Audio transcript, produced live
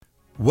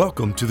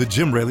Welcome to the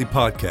Jim Raley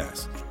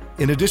Podcast.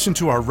 In addition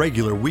to our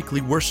regular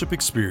weekly worship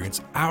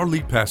experience, our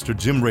lead pastor,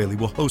 Jim Raley,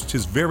 will host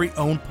his very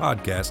own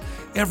podcast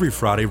every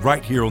Friday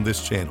right here on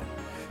this channel.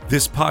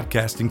 This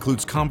podcast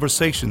includes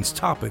conversations,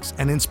 topics,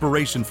 and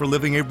inspiration for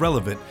living a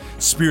relevant,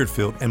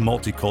 spirit-filled, and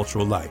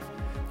multicultural life.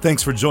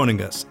 Thanks for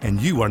joining us,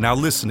 and you are now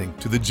listening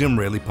to the Jim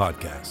Raley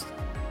Podcast.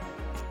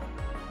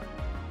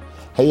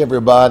 Hey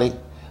everybody,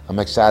 I'm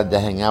excited to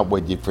hang out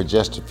with you for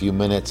just a few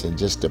minutes and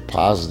just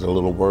deposit a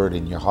little word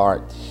in your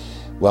heart.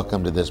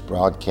 Welcome to this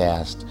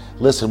broadcast.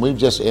 Listen, we've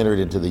just entered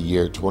into the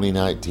year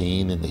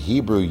 2019. In the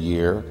Hebrew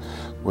year,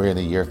 we're in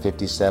the year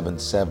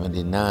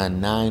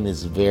 5779. 9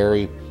 is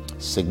very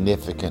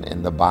significant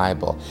in the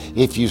Bible.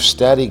 If you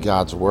study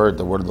God's Word,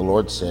 the Word of the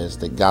Lord says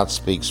that God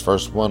speaks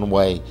first one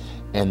way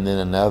and then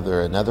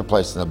another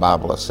place in the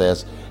Bible it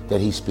says that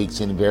He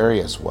speaks in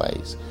various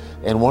ways.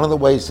 And one of the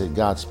ways that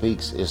God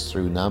speaks is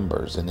through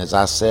numbers. And as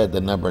I said,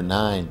 the number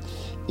 9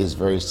 is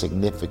very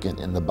significant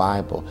in the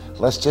Bible.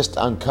 Let's just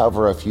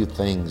uncover a few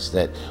things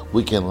that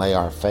we can lay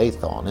our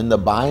faith on. In the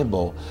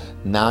Bible,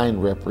 9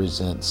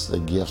 represents the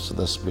gifts of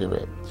the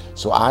Spirit.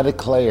 So I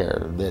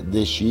declare that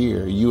this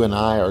year, you and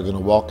I are going to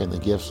walk in the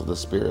gifts of the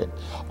Spirit.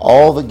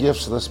 All the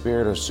gifts of the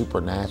Spirit are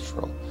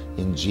supernatural.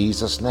 In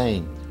Jesus'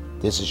 name,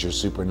 this is your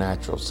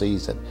supernatural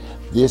season.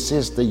 This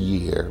is the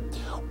year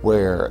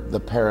where the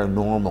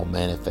paranormal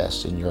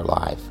manifests in your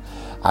life.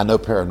 I know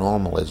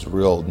paranormal is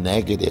real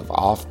negative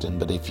often,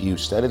 but if you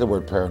study the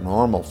word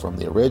paranormal from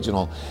the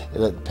original,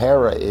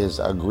 para is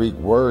a Greek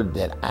word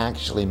that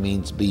actually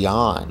means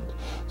beyond.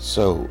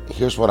 So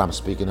here's what I'm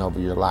speaking over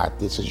your life.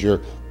 This is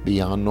your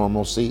beyond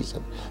normal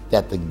season,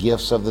 that the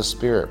gifts of the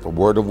Spirit for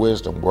word of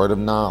wisdom, word of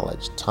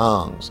knowledge,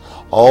 tongues,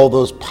 all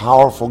those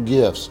powerful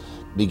gifts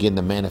begin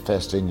to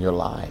manifest in your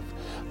life.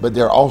 But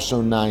there are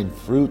also 9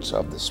 fruits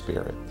of the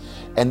Spirit.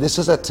 And this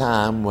is a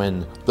time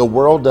when the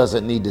world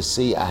doesn't need to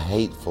see a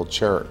hateful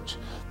church.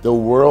 The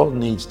world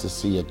needs to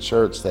see a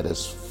church that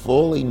is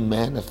fully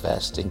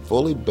manifesting,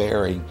 fully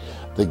bearing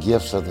the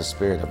gifts of the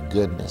Spirit of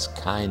goodness,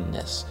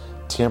 kindness,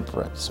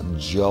 temperance,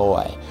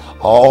 joy.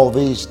 All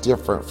these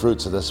different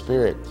fruits of the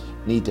Spirit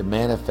need to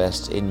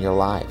manifest in your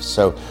life.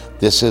 So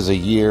this is a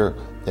year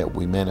that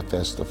we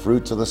manifest the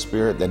fruits of the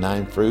Spirit, the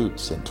 9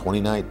 fruits in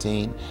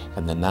 2019,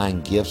 and the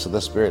 9 gifts of the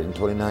Spirit in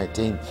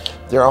 2019.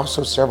 There are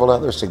also several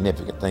other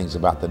significant things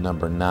about the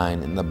number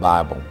 9 in the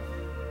Bible.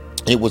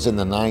 It was in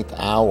the 9th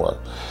hour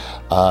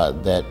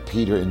that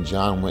Peter and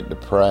John went to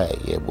pray.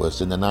 It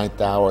was in the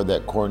 9th hour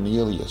that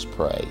Cornelius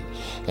prayed.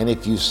 And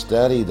if you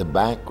study the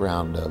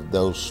background of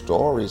those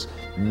stories,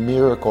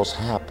 miracles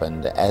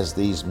happened as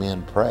these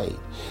men prayed.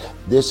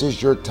 This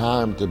is your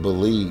time to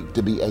believe,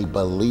 to be a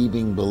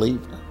believing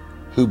believer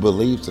who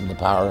believes in the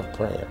power of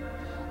prayer.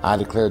 I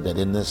declare that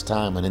in this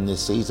time and in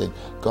this season,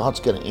 God's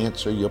going to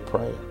answer your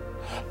prayer.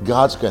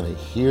 God's going to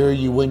hear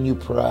you when you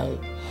pray.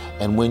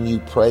 And when you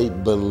pray,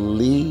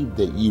 believe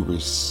that you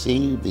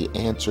receive the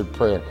answered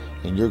prayer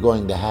and you're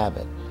going to have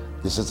it.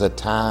 This is a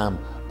time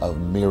of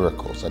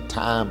miracles, a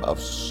time of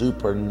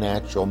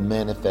supernatural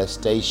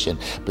manifestation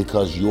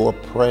because your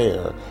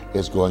prayer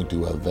is going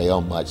to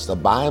avail much. The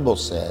Bible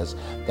says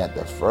that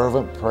the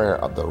fervent prayer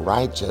of the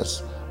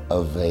righteous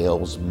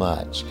avails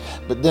much.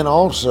 But then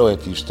also,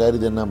 if you study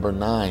the number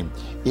 9,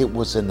 it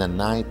was in the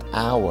 9th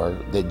hour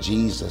that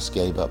Jesus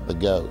gave up the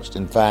ghost.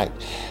 In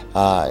fact,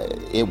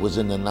 it was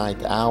in the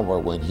 9th hour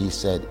when He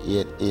said,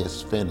 "It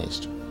is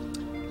finished."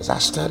 As I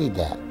studied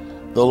that,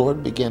 the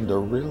Lord began to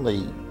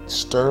really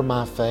stir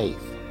my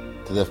faith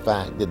to the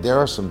fact that there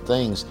are some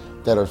things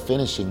that are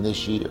finishing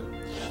this year.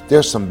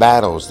 There's some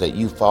battles that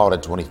you fought in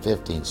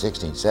 2015,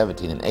 16,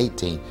 17, and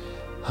 18.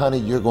 Honey,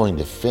 you're going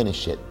to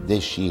finish it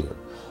this year.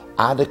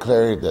 I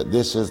declare that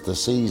this is the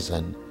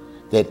season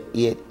that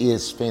it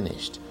is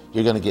finished.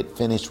 You're going to get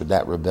finished with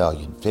that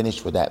rebellion,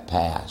 finished with that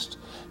past,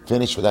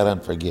 finished with that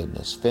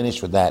unforgiveness,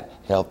 finished with that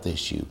health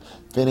issue,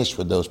 finished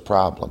with those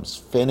problems,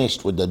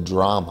 finished with the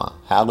drama.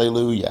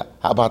 Hallelujah.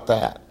 How about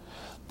that?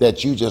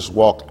 That you just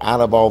walk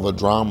out of all the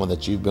drama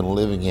that you've been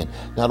living in.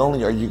 Not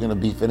only are you going to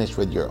be finished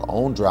with your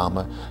own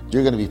drama,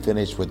 you're going to be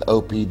finished with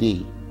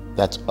OPD.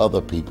 That's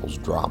other people's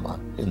drama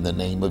in the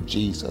name of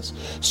Jesus.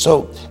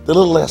 So the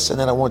little lesson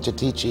that I want to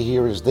teach you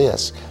here is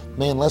this.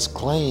 Man, let's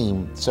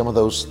claim some of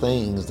those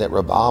things that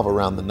revolve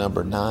around the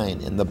number 9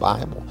 in the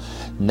Bible.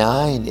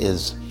 9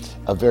 is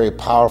a very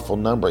powerful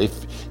number.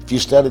 If you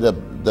study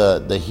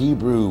the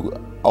Hebrew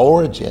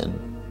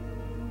origin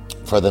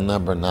for the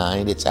number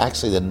 9, it's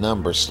actually the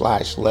number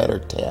 / letter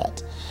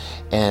tet.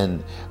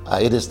 And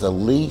it is the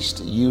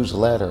least used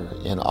letter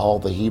in all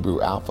the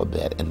Hebrew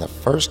alphabet. And the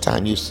first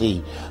time you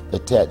see the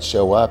tet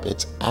show up,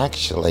 it's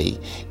actually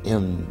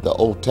in the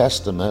Old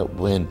Testament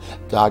when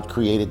God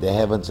created the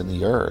heavens and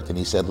the earth. And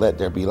He said, "Let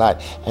there be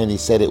light." And He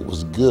said it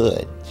was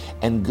good.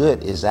 And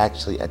good is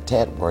actually a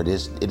tet word.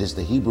 It is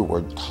the Hebrew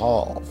word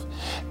tov.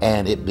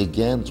 And it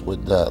begins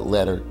with the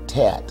letter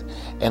tet.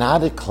 And I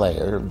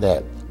declare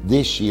that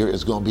This year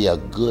is going to be a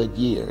good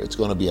year. It's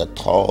going to be a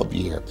tov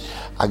year.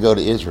 I go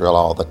to Israel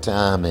all the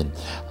time, and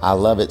I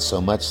love it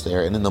so much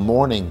there. And in the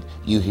morning,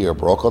 you hear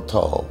Boker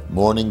Tov,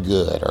 morning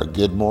good, or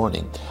good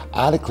morning.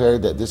 I declare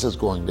that this is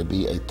going to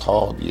be a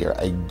tov year,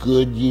 a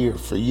good year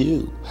for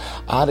you.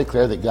 I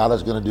declare that God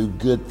is going to do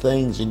good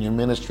things in your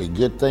ministry,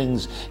 good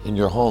things in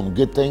your home,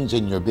 good things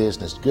in your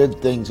business, good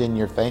things in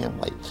your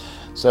family.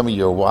 Some of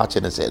you are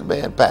watching and said,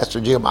 man,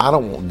 Pastor Jim, I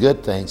don't want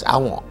good things. I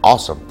want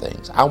awesome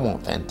things. I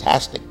want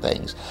fantastic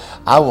things.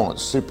 I want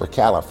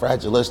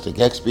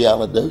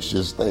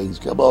supercalifragilisticexpialidocious things.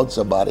 Come on,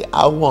 somebody.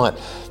 I want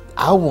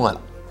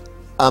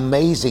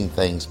amazing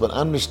things. But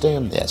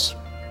understand this.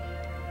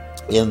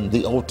 In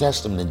the Old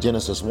Testament, in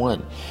Genesis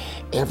 1,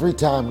 every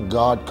time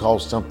God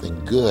called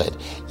something good,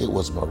 it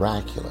was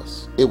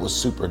miraculous. It was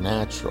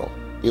supernatural.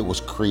 It was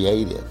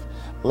creative.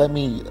 Let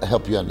me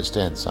help you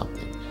understand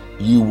something.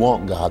 You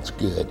want God's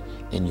good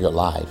in your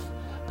life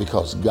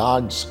because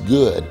God's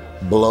good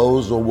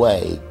blows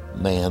away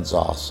man's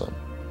awesome.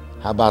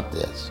 How about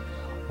this?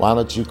 Why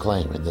don't you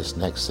claim in this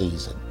next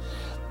season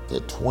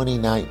that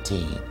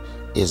 2019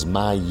 is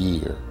my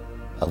year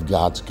of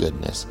God's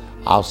goodness?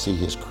 I'll see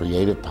His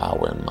creative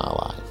power in my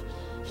life,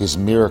 His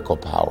miracle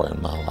power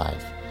in my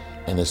life,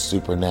 and His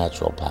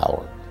supernatural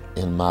power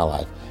in my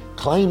life.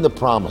 Claim the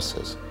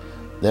promises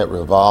that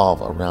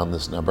revolve around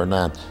this number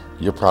 9.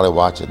 You're probably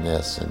watching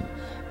this and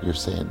you're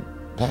saying,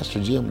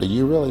 Pastor Jim, do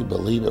you really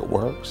believe it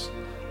works?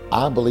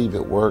 I believe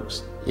it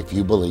works if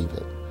you believe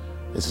it.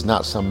 This is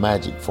not some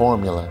magic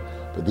formula,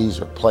 but these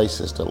are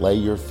places to lay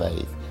your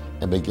faith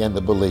and begin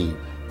to believe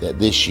that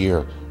this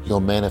year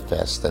you'll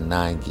manifest the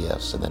 9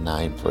 gifts and the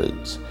 9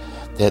 fruits.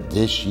 That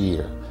this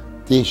year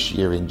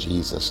in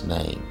Jesus'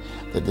 name,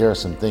 that there are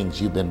some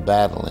things you've been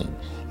battling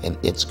and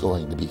it's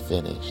going to be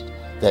finished.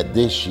 That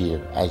this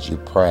year, as you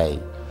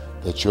pray,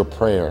 that your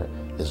prayer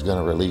is going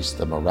to release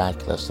the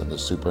miraculous and the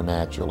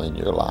supernatural in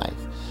your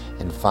life.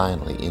 And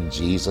finally, in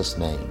Jesus'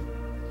 name,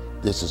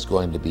 this is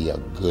going to be a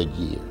good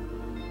year.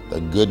 The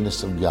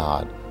goodness of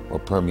God will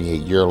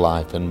permeate your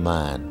life and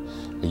mine,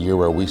 a year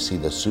where we see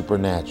the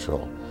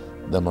supernatural,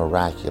 the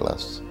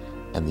miraculous,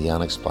 and the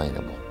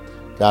unexplainable.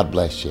 God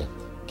bless you.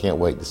 Can't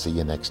wait to see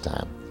you next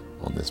time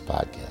on this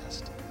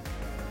podcast.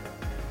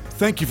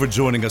 Thank you for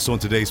joining us on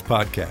today's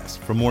podcast.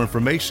 For more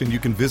information, you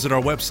can visit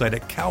our website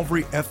at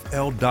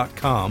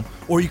calvaryfl.com,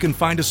 or you can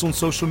find us on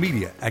social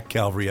media at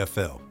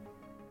CalvaryFL.